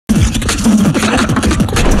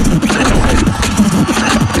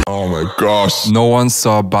gosh. No one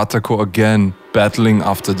saw Bataco again battling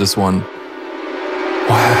after this one.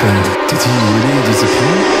 What happened? Did he really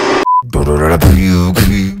disappear?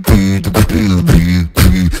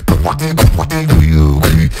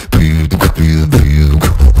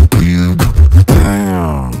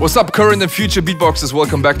 What's up, current and future beatboxers?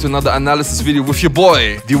 Welcome back to another analysis video with your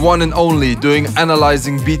boy, the one and only, doing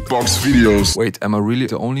analyzing beatbox videos. Wait, am I really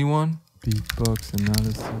the only one? Beatbox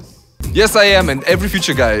analysis. Yes, I am, and every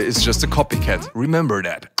future guy is just a copycat. Remember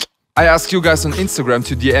that. I asked you guys on Instagram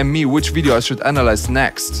to DM me which video I should analyze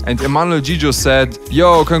next. And Emmanuel Gijo said,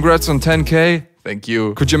 yo, congrats on 10K. Thank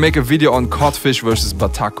you. Could you make a video on Codfish versus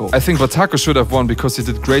Bataco? I think Bataco should have won because he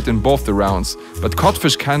did great in both the rounds, but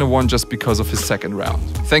Codfish kinda won just because of his second round.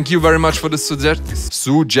 Thank you very much for the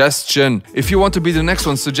suggestion. If you want to be the next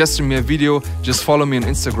one suggesting me a video, just follow me on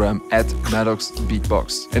Instagram at Madox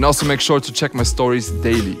Beatbox. And also make sure to check my stories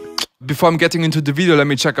daily. Before I'm getting into the video, let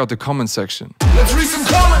me check out the comment section. Let's read some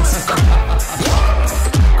comments.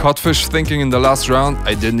 Codfish thinking in the last round,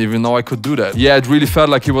 I didn't even know I could do that. Yeah, it really felt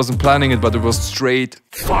like he wasn't planning it, but it was straight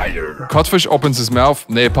fire. Codfish opens his mouth,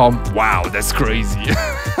 Napom, wow, that's crazy.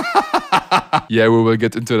 Yeah, we will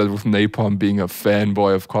get into that with Napom being a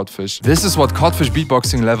fanboy of Codfish. This is what Codfish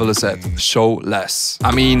beatboxing level is at, show less.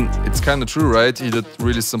 I mean, it's kinda true, right? He did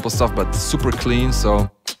really simple stuff, but super clean, so...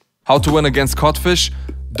 How to win against Codfish?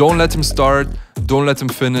 Don't let him start, don't let him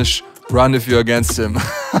finish, run if you're against him.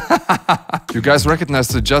 You guys recognize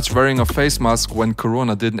the judge wearing a face mask when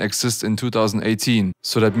Corona didn't exist in 2018.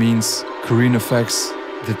 So that means KRNFX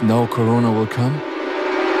did know Corona will come?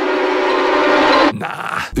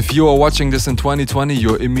 Nah. If you are watching this in 2020,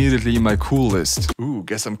 you're immediately in my cool list. Ooh,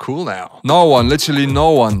 guess I'm cool now. No one, literally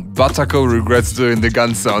no one. Bataco regrets doing the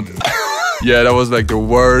gun sound. Yeah, that was like the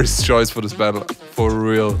worst choice for this battle. For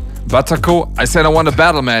real. Bataco, I said I want a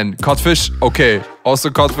battle, man. Codfish, okay. Also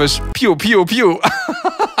Codfish, pew, pew, pew.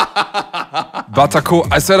 Bataco,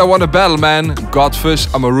 I said I want a battle, man. Codfish,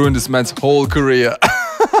 I'ma ruin this man's whole career.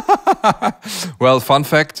 Well, fun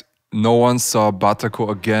fact, no one saw Bataco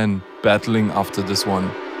again battling after this one.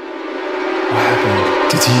 What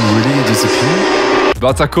happened? Did he really disappear?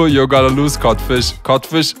 Bataco, you gotta lose, Codfish.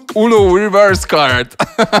 Codfish, Uno reverse card.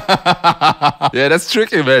 Yeah, that's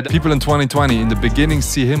tricky, man. People in 2020 in the beginning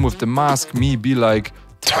see him with the mask, me be like...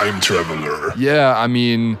 Time traveler. Yeah, I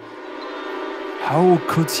mean... How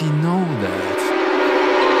could he know that?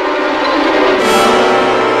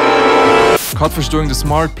 Codfish doing the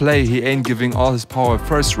smart play, he ain't giving all his power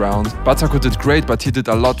first round. Bataco did great, but he did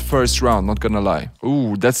a lot first round, not gonna lie.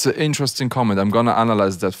 Ooh, that's an interesting comment. I'm gonna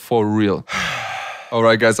analyze that for real.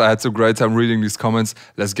 Alright guys, I had a great time reading these comments.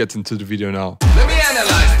 Let's get into the video now. Let me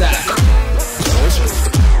analyze that.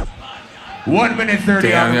 1 minute 30.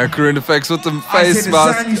 Damn, yeah, KRNFX with the face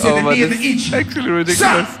mask. Oh man, it's actually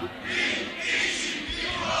ridiculous.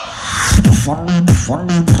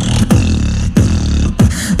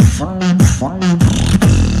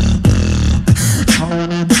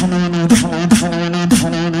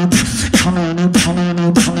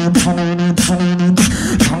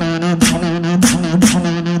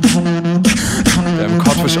 Damn,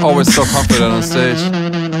 Codfish always so confident on stage.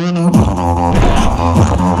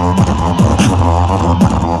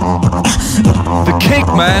 The kick,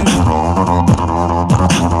 man!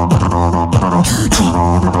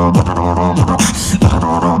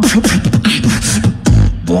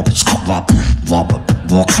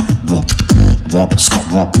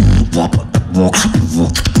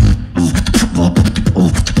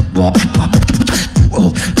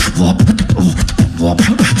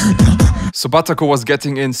 So Bataco was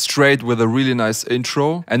getting in straight with a really nice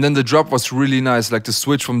intro, and then the drop was really nice, like the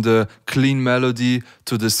switch from the clean melody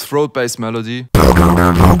to this throat-based melody.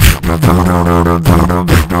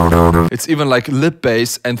 It's even like lip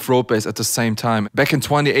bass and throat bass at the same time. Back in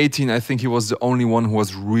 2018, I think he was the only one who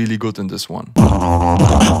was really good in this one.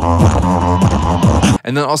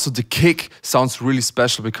 And then also the kick sounds really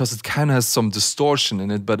special because it kind of has some distortion in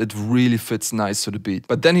it, but it really fits nice to the beat.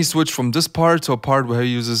 But then he switched from this part to a part where he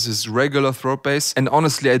uses his regular throat bass, and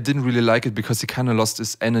honestly I didn't really like it because he kind of lost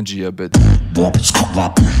his energy a bit.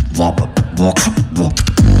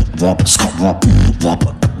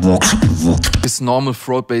 His normal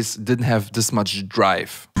throat bass didn't have this much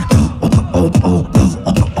drive.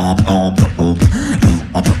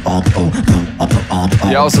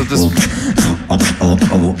 Yeah, also this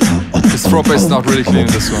throat bass is not really clean in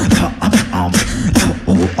this one.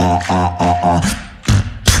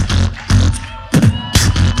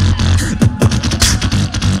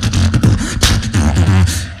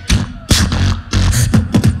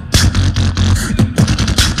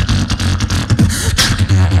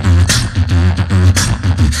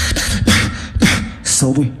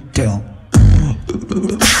 going down.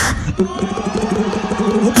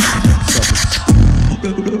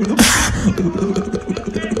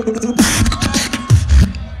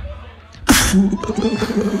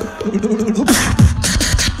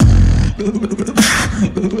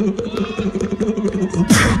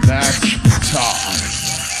 That's time.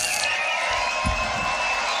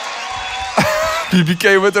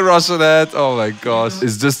 BBK with the Russian hat. Oh my gosh.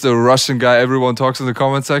 Is this the Russian guy everyone talks in the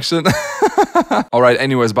comment section? Alright,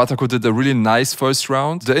 anyways, Bataco did a really nice first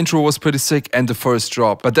round. The intro was pretty sick and the first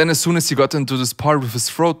drop. But then as soon as he got into this part with his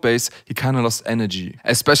throat bass, he kinda lost energy.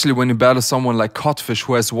 Especially when you battle someone like Codfish,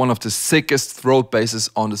 who has one of the sickest throat basses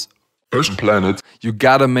on this planet. You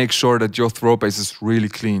gotta make sure that your throat bass is really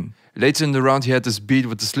clean. Later in the round, he had this beat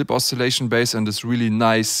with the slip oscillation bass and this really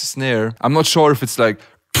nice snare. I'm not sure if it's like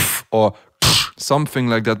or something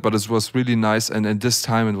like that, but it was really nice, and at this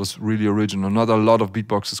time it was really original. Not a lot of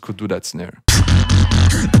beatboxers could do that snare.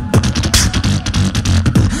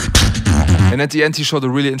 And at the end he showed a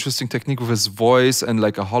really interesting technique with his voice and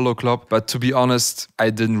like a hollow clap, but to be honest, I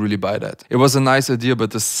didn't really buy that. It was a nice idea, but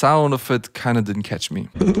the sound of it kinda didn't catch me.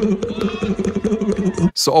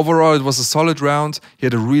 So overall it was a solid round. He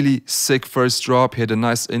had a really sick first drop, he had a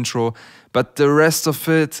nice intro, but the rest of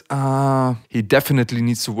it, he definitely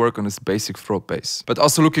needs to work on his basic throat bass. But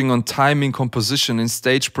also looking on timing, composition and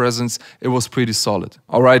stage presence, it was pretty solid.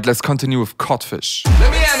 Alright, let's continue with Codfish.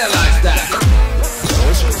 Let me analyze that.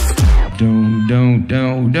 Don't.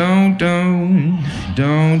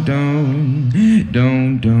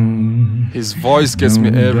 His voice gets me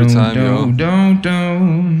every time, yo.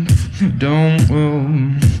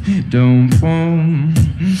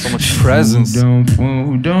 So much presence. Yeah,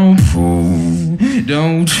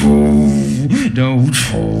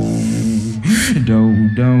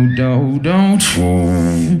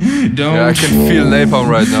 I can feel Napom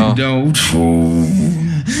right now.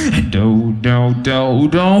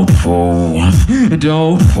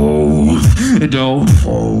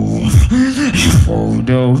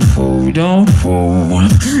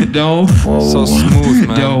 So smooth,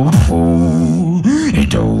 man.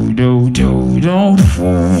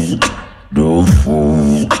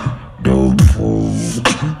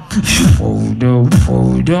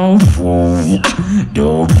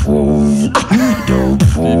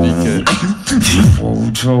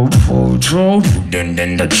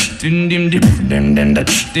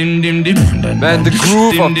 Man, the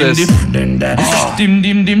groove of this.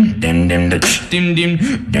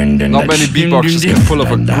 Not many beatboxers can pull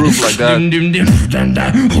off a groove like that.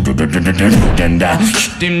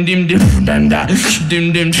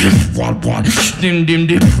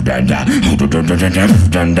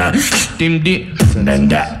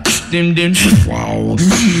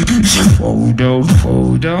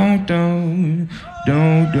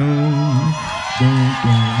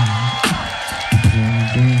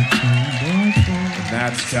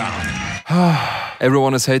 That's time.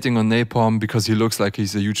 Everyone is hating on Napom because he looks like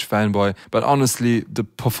he's a huge fanboy. But honestly, the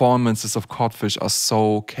performances of Codfish are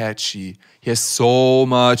so catchy. He has so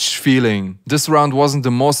much feeling. This round wasn't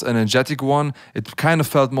the most energetic one. It kind of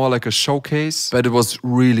felt more like a showcase, but it was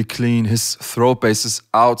really clean. His throat bass is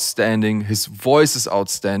outstanding. His voice is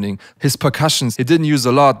outstanding. His percussions, he didn't use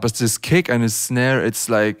a lot, but his kick and his snare, it's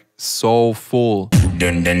like so full.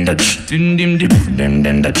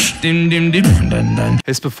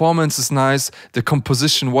 His performance is nice. The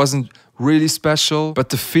composition wasn't really special, but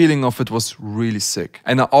the feeling of it was really sick.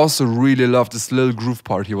 And I also really loved this little groove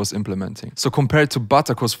part he was implementing. So compared to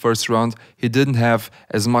Bataco's first round, he didn't have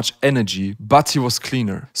as much energy, but he was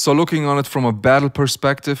cleaner. So looking on it from a battle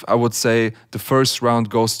perspective, I would say the first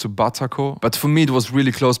round goes to Bataco. But for me, it was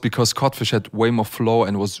really close because Codfish had way more flow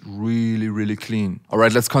and was really, really clean.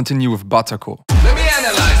 Alright, let's continue with Bataco. Let me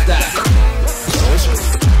analyze that.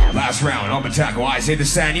 Last round on Bataco, I say the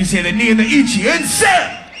san, you say the ni and the ichi, and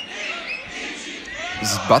san!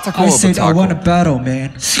 Is it Bataco I or said Bataco? I want a battle,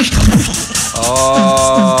 man.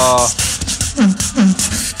 Oh.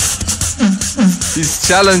 He's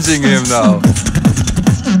challenging him now.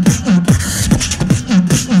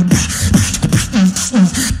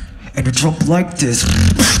 And a drop like this.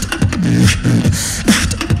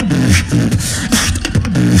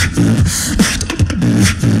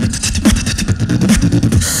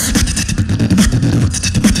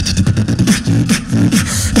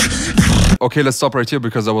 Okay, let's stop right here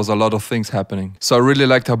because there was a lot of things happening. So I really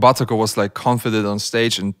liked how Bataco was like confident on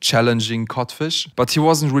stage and challenging Codfish, but he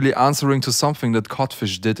wasn't really answering to something that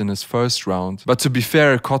Codfish did in his first round. But to be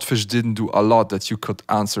fair, Codfish didn't do a lot that you could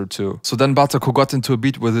answer to. So then Bataco got into a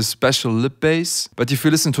beat with his special lip bass, but if you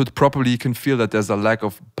listen to it properly, you can feel that there's a lack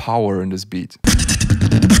of power in this beat.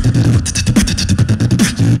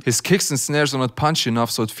 His kicks and snares are not punchy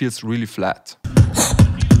enough, so it feels really flat.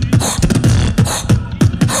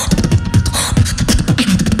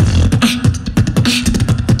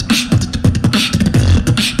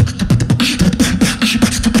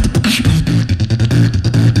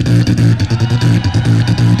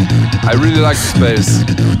 I really like the bass.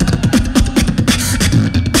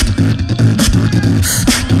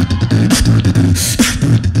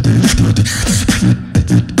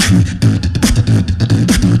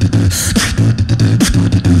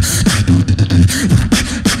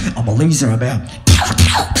 I'm a laser, man.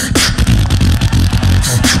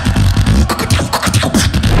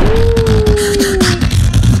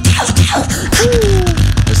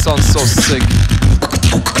 It sounds so sick.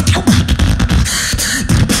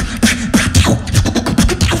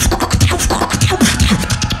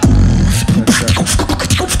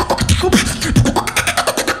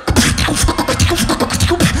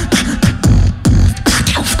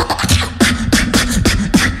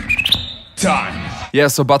 Yeah,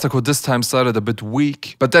 so Bataco this time started a bit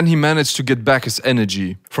weak, but then he managed to get back his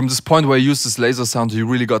energy. From this point where he used his laser sound, he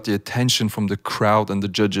really got the attention from the crowd and the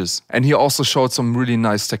judges. And he also showed some really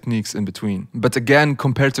nice techniques in between. But again,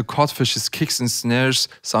 compared to Codfish, his kicks and snares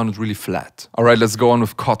sounded really flat. Alright, let's go on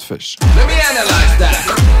with Codfish. Let me analyze that.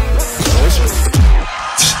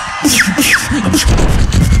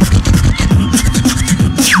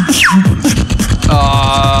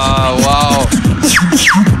 Ah, wow.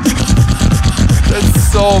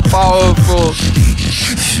 That's so powerful.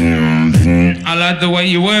 I like the way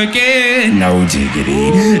you work it. No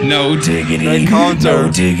diggity, no diggity, counter.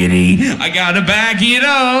 no diggity. I gotta back it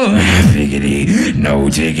up. Diggity, no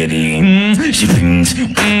diggity. She thinks.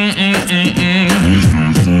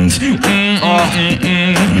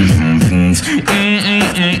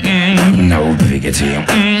 No biggity,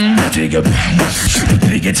 digga,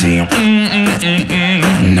 biggity.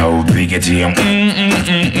 No biggity,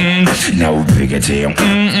 no biggity.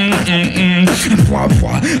 Blah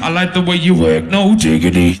blah. I like the way you work, no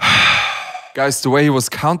diggity. Guys, the way he was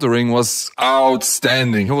countering was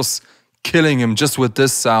outstanding. He was killing him just with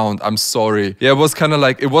this sound. I'm sorry. Yeah, it was kind of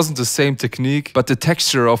like, it wasn't the same technique, but the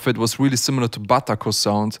texture of it was really similar to Bataco's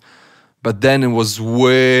sound. But then it was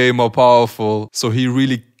way more powerful. So he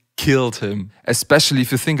really killed him. Especially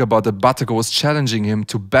if you think about it, Bataco was challenging him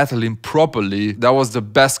to battle him properly. That was the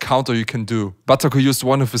best counter you can do. Bataco used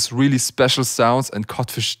one of his really special sounds and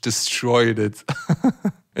Codfish destroyed it.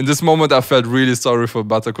 In this moment, I felt really sorry for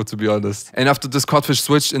Bataco, to be honest. And after this, Codfish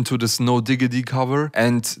switched into this No Diggity cover,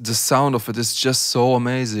 and the sound of it is just so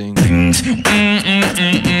amazing.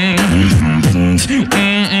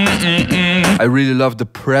 I really love the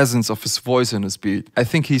presence of his voice in his beat. I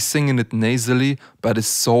think he's singing it nasally, but it's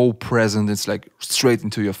so present, it's like straight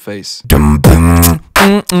into your face.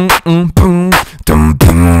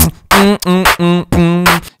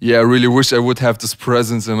 Yeah, I really wish I would have this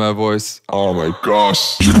presence in my voice. Oh my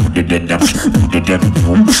gosh.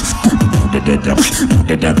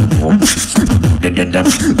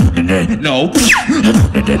 No.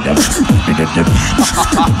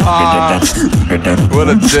 What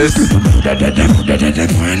a diss.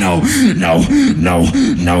 No.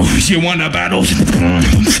 She wanna battle.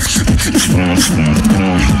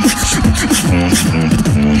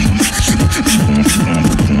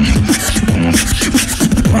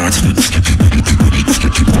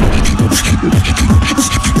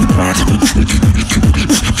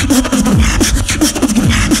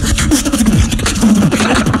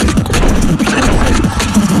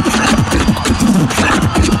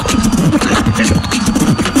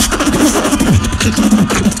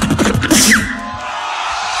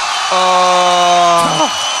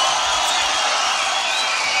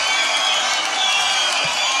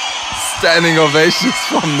 Standing ovations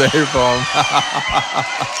from Napom.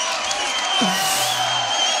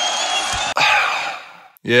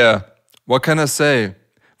 Yeah, what can I say?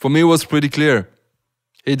 For me, it was pretty clear.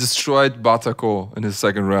 He destroyed Bataco in his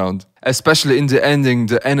second round. Especially in the ending,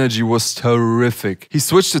 the energy was terrific. He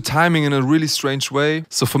switched the timing in a really strange way.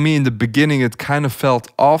 So for me, in the beginning, it kind of felt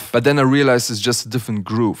off. But then I realized it's just a different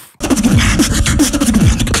groove.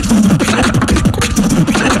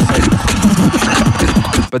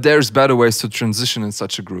 But there's better ways to transition in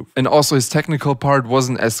such a groove. And also his technical part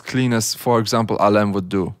wasn't as clean as, for example, Alain would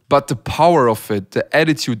do. But the power of it, the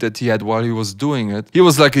attitude that he had while he was doing it, he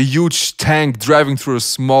was like a huge tank driving through a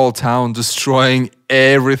small town, destroying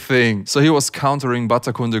everything. So he was countering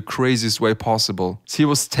Bataco in the craziest way possible. He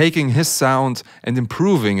was taking his sound and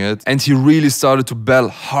improving it, and he really started to bell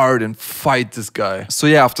hard and fight this guy. So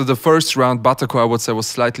yeah, after the first round, Bataco I would say was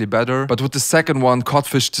slightly better, but with the second one,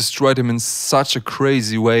 Codfish destroyed him in such a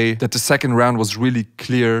crazy way that the second round was really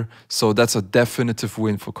clear. So that's a definitive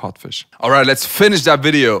win for Codfish. All right, let's finish that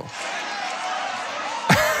video.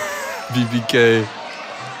 BBK.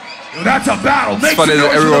 That's a battle. It's funny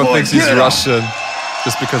that everyone thinks he's Russian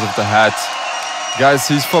just because of the hat. Guys,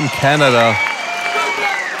 he's from Canada.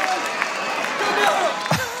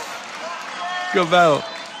 Good battle.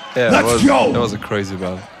 Yeah, that was a crazy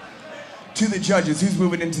battle. To the judges, who's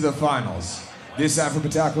moving into the finals? This side for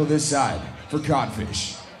Bataco, this side for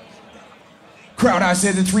Codfish. Crowd, I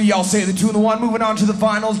say the 3, y'all say the 2 and the 1. Moving on to the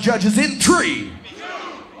finals. Judges in 3.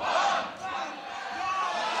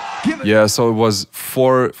 Yeah, so it was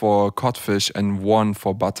 4 for Codfish and 1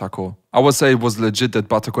 for Bataco. I would say it was legit that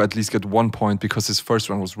Bataco at least get 1 point because his first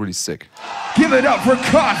round was really sick. Give it up for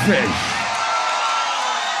Codfish.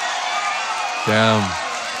 Damn.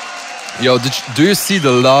 Yo, do you see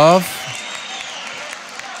the love?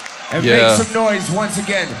 And make some noise once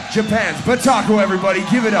again. Japan's Bataco, everybody,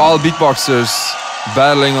 give it up. All beatboxers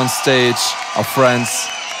battling on stage, our friends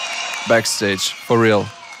backstage, for real.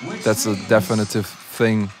 That's a definitive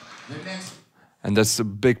thing. And that's a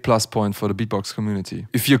big plus point for the beatbox community.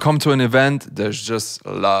 If you come to an event, there's just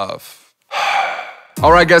love.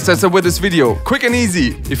 Alright guys, that's it with this video. Quick and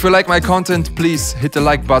easy. If you like my content, please hit the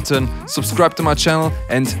like button, subscribe to my channel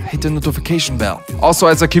and hit the notification bell. Also,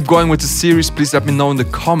 as I keep going with the series, please let me know in the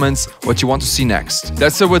comments what you want to see next.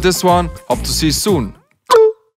 That's it with this one. Hope to see you soon.